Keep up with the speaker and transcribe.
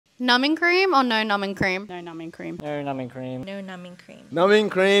Numbing cream or no numbing cream? No numbing cream. No numbing cream. No numbing cream. Numbing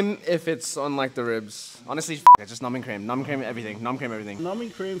cream if it's on like the ribs. Honestly, it's just numbing cream. Numbing cream everything. Numbing cream everything.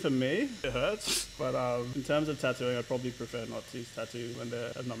 Numbing cream for me, it hurts. But in terms of tattooing, I'd probably prefer not to use tattoo when they're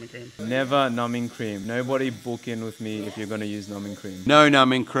at numbing cream. Never numbing cream. Nobody book in with me if you're going to use numbing cream. No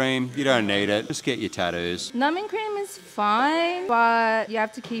numbing cream. You don't need it. Just get your tattoos. Numbing cream is fine, but you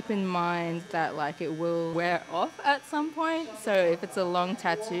have to keep in mind that like it will wear off at some point. So if it's a long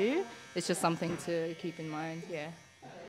tattoo, it's just something to keep in mind, yeah.